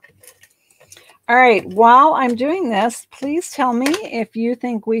 All right, while I'm doing this, please tell me if you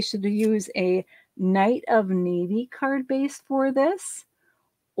think we should use a Night of Navy card base for this,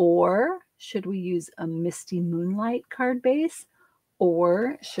 or should we use a Misty Moonlight card base,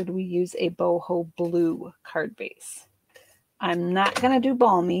 or should we use a Boho Blue card base? I'm not going to do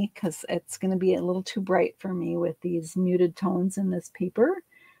balmy because it's going to be a little too bright for me with these muted tones in this paper.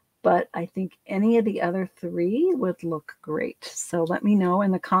 But I think any of the other 3 would look great. So let me know in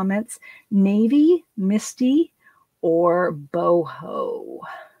the comments, Navy, Misty, or Boho.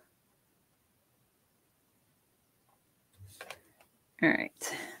 All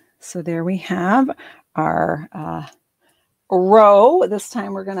right, so there we have our row. This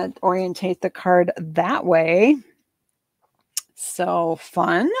time we're going to orientate the card that way. So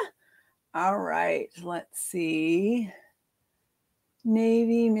fun. All right, let's see.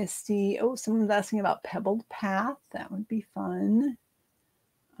 Navy, Misty. Oh, someone's asking about Pebbled Path. That would be fun.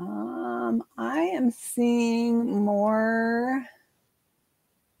 I am seeing more.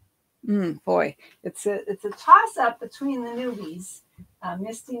 Boy, it's a toss-up between the newbies.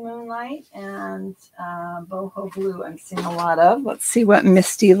 Misty Moonlight and Boho Blue I'm seeing a lot of. Let's see what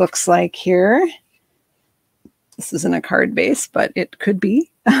Misty looks like here. This isn't a card base, but it could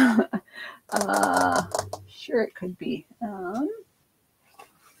be. Sure, it could be.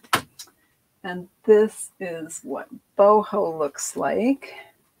 And this is what Boho looks like.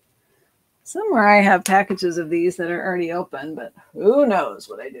 Somewhere I have packages of these that are already open, but who knows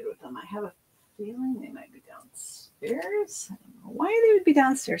what I did with them. I have a feeling they might be downstairs. I don't know why they would be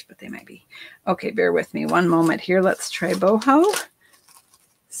downstairs, but they might be. Okay, bear with me one moment here. Let's try Boho.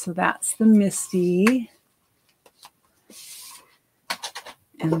 So that's the Misty.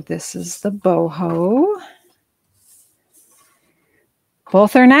 And this is the Boho.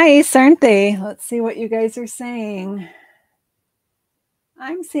 Both are nice, aren't they? Let's see what you guys are saying.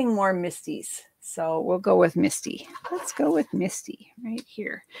 I'm seeing more Misties, so we'll go with Misty. Let's go with Misty right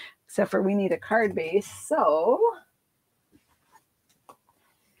here. Except for we need a card base, so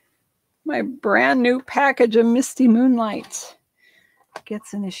my brand new package of Misty Moonlight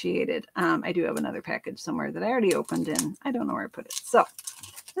gets initiated. I do have another package somewhere that I already opened and I don't know where I put it, so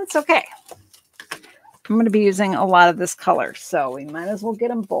that's okay. I'm going to be using a lot of this color, so we might as well get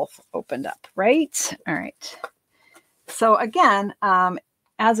them both opened up, right? All right. So again,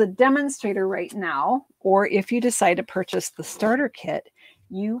 as a demonstrator right now, or if you decide to purchase the starter kit,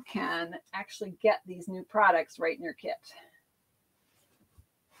 you can actually get these new products right in your kit.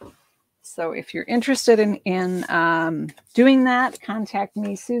 So if you're interested in doing that, contact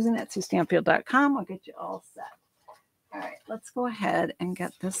me, Susan at SueStampfield.com. I'll get you all set. All right, let's go ahead and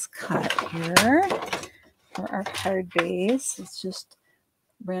get this cut here for our card base. Let's just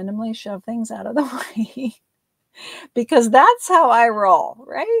randomly shove things out of the way. Because that's how I roll,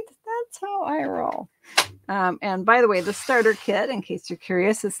 right? That's how I roll. And by the way, the starter kit, in case you're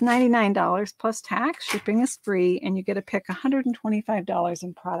curious, it's $99 plus tax. Shipping is free, and you get to pick $125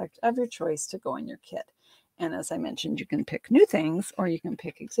 in product of your choice to go in your kit. And as I mentioned, you can pick new things, or you can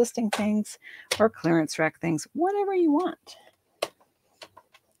pick existing things, or clearance rack things, whatever you want.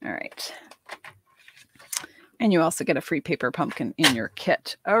 All right. And you also get a free paper pumpkin in your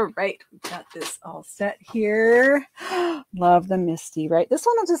kit. All right, we've got this all set here. Love the Misty, right? This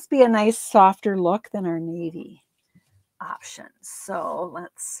one will just be a nice softer look than our navy option. So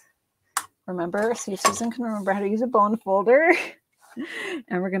let's remember, see if Susan can remember how to use a bone folder.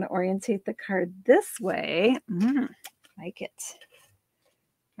 And we're going to orientate the card this way. Like it.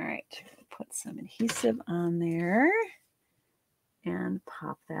 All right, put some adhesive on there. And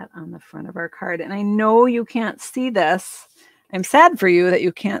pop that on the front of our card. And I know you can't see this. I'm sad for you that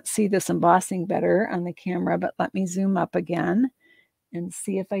you can't see this embossing better on the camera, but let me zoom up again and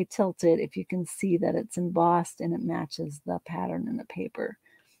see if I tilt it, if you can see that it's embossed and it matches the pattern in the paper.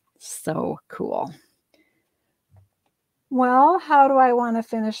 So cool. Well, how do I want to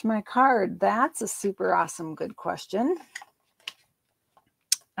finish my card? That's a super awesome, good question.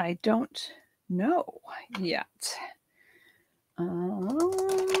 I don't know yet.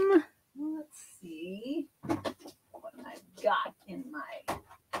 Let's see what I've got in my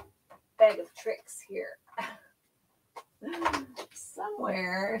bag of tricks here.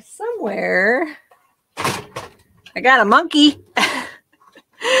 Somewhere, I got a monkey.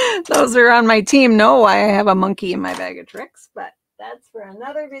 Those who are on my team know why I have a monkey in my bag of tricks, but that's for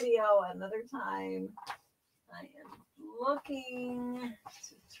another video, another time. I am looking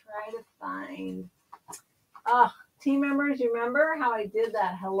to try to find, team members, you remember how I did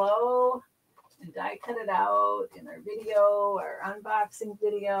that hello and die cut it out in our video, our unboxing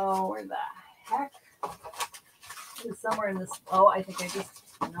video? Where the heck? It was somewhere in this. Oh, I think I just,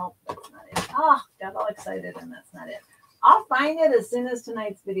 nope, that's not it. Got all excited and that's not it. I'll find it as soon as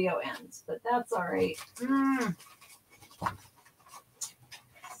tonight's video ends, but that's all right.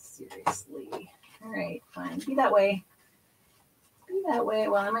 Seriously. All right, fine. Be that way. That way.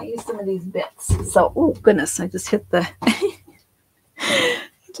 Well, I might use some of these bits. So, oh goodness, I just hit the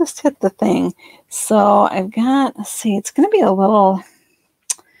thing. So I've got, let's see, it's going to be a little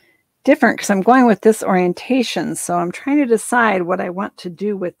different because I'm going with this orientation. So I'm trying to decide what I want to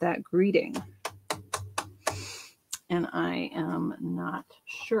do with that greeting. And I am not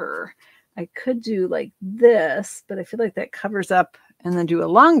sure. I could do like this, but I feel like that covers up, and then do a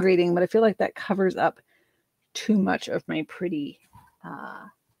long greeting, but I feel like that covers up too much of my pretty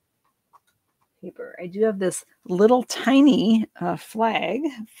paper. I do have this little tiny flag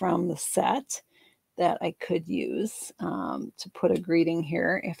from the set that I could use to put a greeting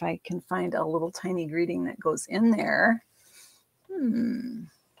here if I can find a little tiny greeting that goes in there.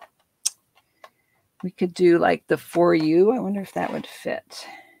 We could do like the For You. I wonder if that would fit.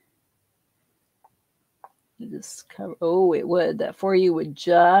 This cover, oh, it would. That For You would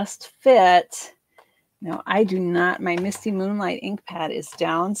just fit. Now, I do not, my Misty Moonlight ink pad is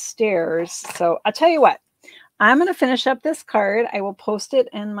downstairs. So I'll tell you what, I'm going to finish up this card. I will post it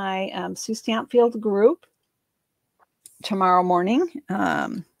in my Sue Stampfield group tomorrow morning.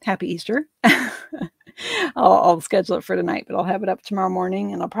 Happy Easter. I'll schedule it for tonight, but I'll have it up tomorrow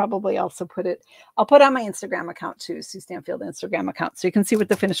morning, and I'll probably also I'll put on my Instagram account too, Sue Stanfield Instagram account, so you can see what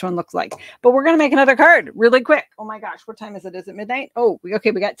the finished one looks like. But we're going to make another card really quick. Oh my gosh, what time is it? Is it midnight? Oh,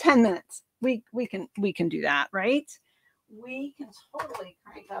 okay, we got 10 minutes. We can do that, right? We can totally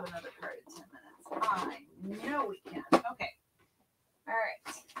crank out another card in 10 minutes. I know we can. Okay. All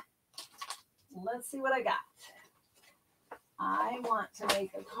right. Let's see what I got. I want to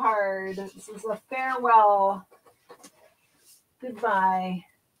make a card. This is a farewell, goodbye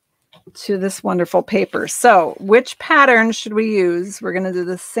to this wonderful paper. So which pattern should we use? We're going to do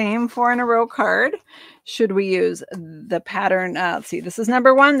the same 4 in a row card. Should we use the pattern? Let's see, this is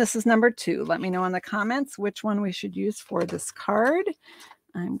number 1. This is number 2. Let me know in the comments which one we should use for this card.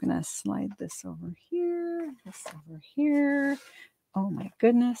 I'm going to slide this over here, this over here. Oh my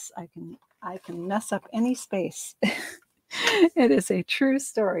goodness, I can mess up any space. It is a true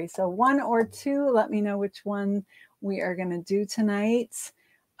story. So 1 or 2, let me know which one we are going to do tonight.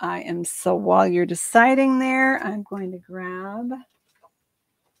 So while you're deciding there, I'm going to grab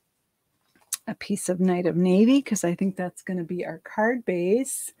a piece of Night of Navy because I think that's going to be our card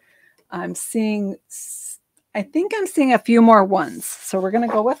base. I think I'm seeing a few more ones. So we're going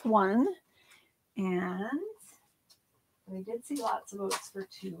to go with 1. And we did see lots of votes for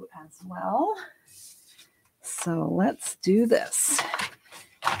 2 as well. So let's do this.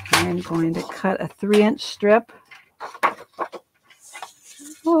 I'm going to cut a 3-inch strip.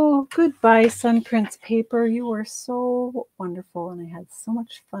 Oh, goodbye, Sun Prince paper. You were so wonderful, and I had so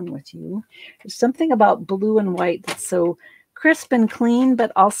much fun with you. There's something about blue and white that's so crisp and clean,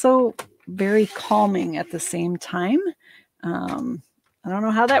 but also very calming at the same time. I don't know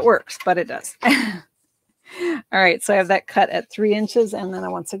how that works, but it does. All right, so I have that cut at 3 inches, and then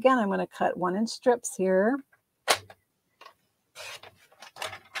once again, I'm going to cut 1-inch strips here.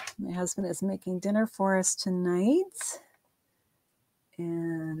 My husband is making dinner for us tonight,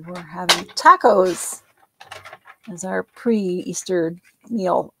 and we're having tacos as our pre-Easter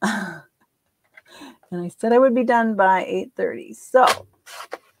meal. And I said I would be done by 8:30, so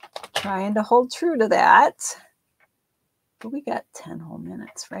trying to hold true to that. But we got 10 whole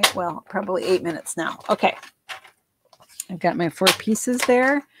minutes, right? Well, probably 8 minutes now. Okay, I've got my 4 pieces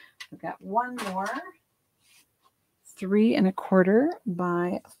there. I've got 1 more. 3 1/4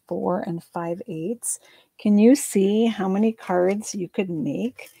 by 4 5/8. Can you see how many cards you could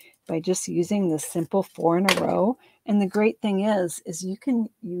make by just using the simple 4 in a row? And the great thing is you can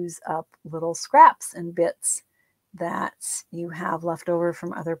use up little scraps and bits that you have left over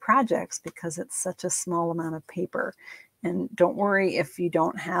from other projects because it's such a small amount of paper. And don't worry if you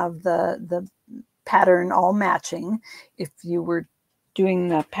don't have the pattern all matching. If you were doing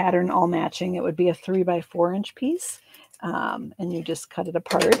the pattern all matching, it would be a 3 by 4 inch piece. And you just cut it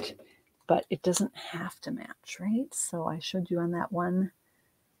apart, but it doesn't have to match, right? So I showed you on that one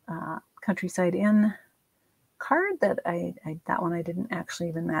Countryside Inn card that that one I didn't actually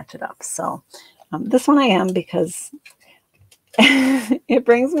even match it up. So this one I am because it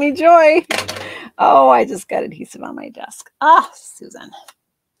brings me joy. Oh, I just got adhesive on my desk. Ah, Susan.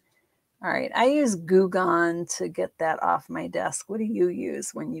 All right, I use Goo Gone to get that off my desk. What do you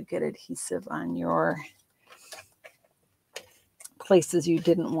use when you get adhesive on your places you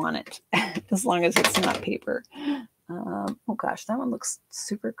didn't want it, as long as it's not paper? Oh gosh, that one looks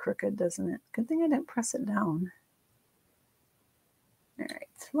super crooked, doesn't it? Good thing I didn't press it down. All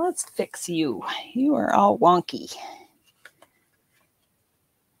right, let's fix you. You are all wonky.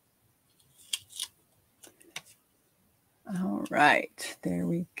 All right, there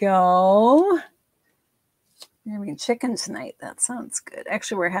we go. We're having chicken tonight. That sounds good.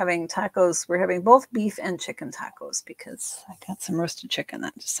 Actually, we're having tacos. We're having both beef and chicken tacos because I got some roasted chicken.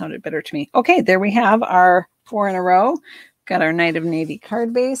 That just sounded better to me. Okay, there we have our 4 in a row. Got our Night of Navy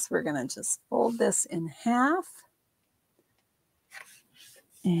card base. We're going to just fold this in half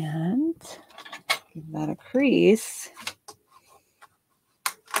and give that a crease.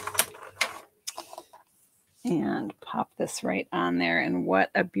 And pop this right on there. And what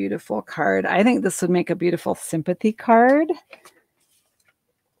a beautiful card. I think this would make a beautiful sympathy card.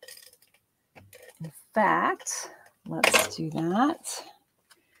 In fact, let's do that.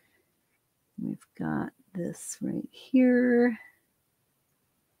 We've got this right here.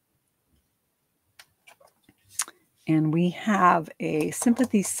 And we have a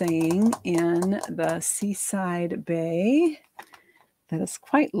sympathy saying in the Seaside Bay that is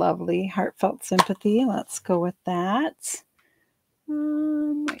quite lovely. Heartfelt sympathy. Let's go with that.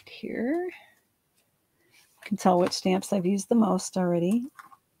 Right here. You can tell which stamps I've used the most already.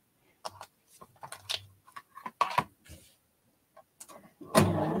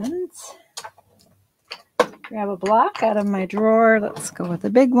 And grab a block out of my drawer. Let's go with the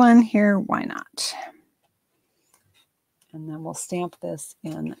big one here. Why not? And then we'll stamp this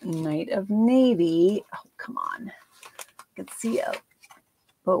in Night of Navy. Oh, come on. I can see it.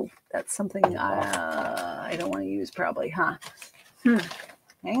 Oh, that's something I don't want to use probably, huh?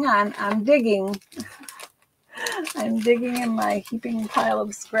 Hang on. I'm digging. I'm digging in my heaping pile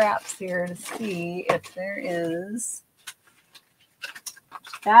of scraps here to see if there is.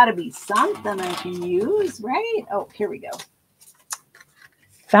 Gotta be something I can use, right? Oh, here we go.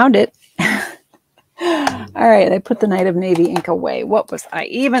 Found it. All right, I put the Night of Navy ink away. What was I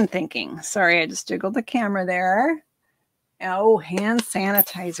even thinking? Sorry, I just jiggled the camera there. Oh, hand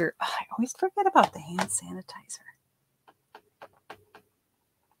sanitizer. Oh, I always forget about the hand sanitizer.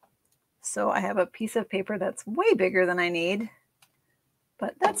 So I have a piece of paper that's way bigger than I need,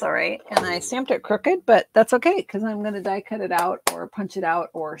 but that's all right. And I stamped it crooked, but that's okay because I'm going to die cut it out or punch it out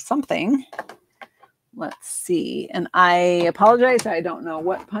or something. Let's see. And I apologize. I don't know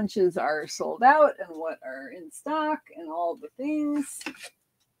what punches are sold out and what are in stock and all the things.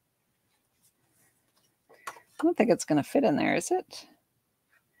 I don't think it's going to fit in there, is it?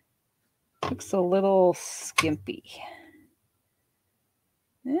 Looks a little skimpy.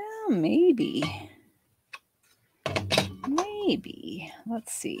 Yeah, maybe. Maybe.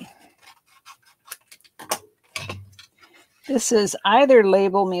 Let's see. This is either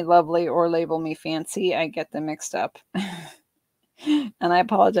Label Me Lovely or Label Me Fancy. I get them mixed up. And I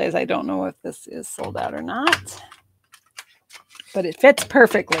apologize. I don't know if this is sold out or not. But it fits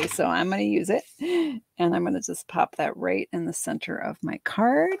perfectly, so I'm going to use it. And I'm going to just pop that right in the center of my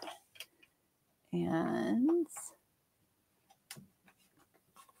card. And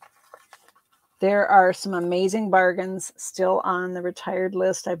there are some amazing bargains still on the retired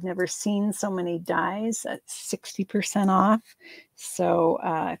list. I've never seen so many dies at 60% off. So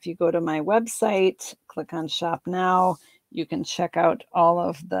if you go to my website, click on Shop Now, you can check out all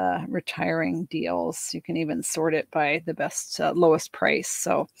of the retiring deals. You can even sort it by the best, lowest price.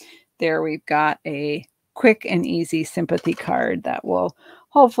 So there we've got a quick and easy sympathy card that will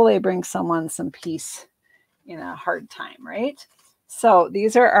hopefully bring someone some peace in a hard time, right? So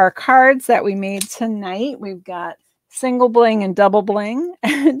these are our cards that we made tonight. We've got single bling and double bling,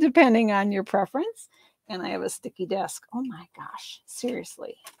 depending on your preference. And I have a sticky desk. Oh my gosh,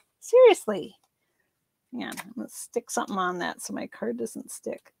 seriously. Seriously. Yeah, I'm going to stick something on that so my card doesn't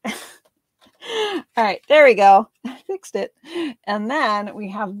stick. All right, there we go. I fixed it. And then we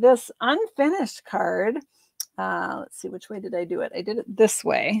have this unfinished card. Let's see, which way did I do it? I did it this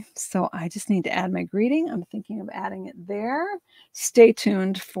way. So I just need to add my greeting. I'm thinking of adding it there. Stay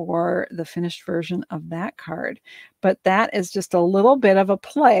tuned for the finished version of that card. But that is just a little bit of a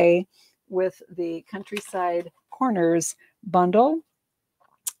play with the Countryside Corners bundle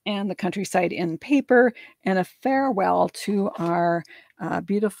and the Countryside in paper, and a farewell to our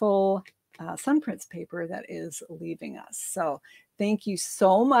beautiful Sunprints paper that is leaving us. So thank you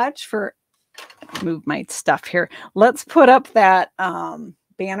so much for, move my stuff here. Let's put up that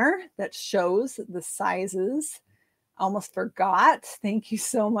banner that shows the sizes. Almost forgot. Thank you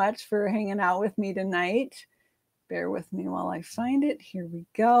so much for hanging out with me tonight. Bear with me while I find it. Here we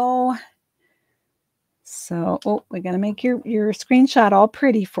go. So, oh, we're going to make your screenshot all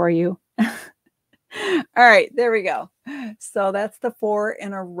pretty for you. All right, there we go. So that's the 4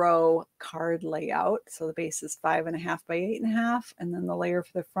 in a row card layout. So the base is 5.5 by 8.5, and then the layer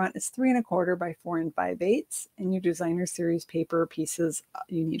for the front is 3 1/4 by 4 5/8. And your designer series paper pieces,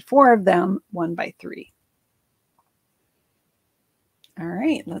 you need 4 of them, 1 by 3. All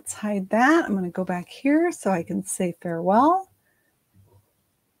right, let's hide that. I'm going to go back here so I can say farewell.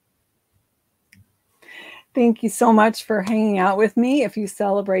 Thank you so much for hanging out with me. If you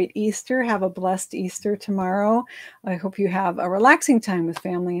celebrate Easter, have a blessed Easter tomorrow. I hope you have a relaxing time with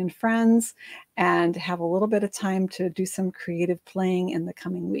family and friends and have a little bit of time to do some creative playing in the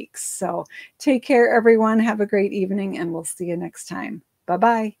coming weeks. So take care, everyone. Have a great evening, and we'll see you next time.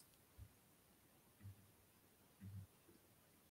 Bye-bye.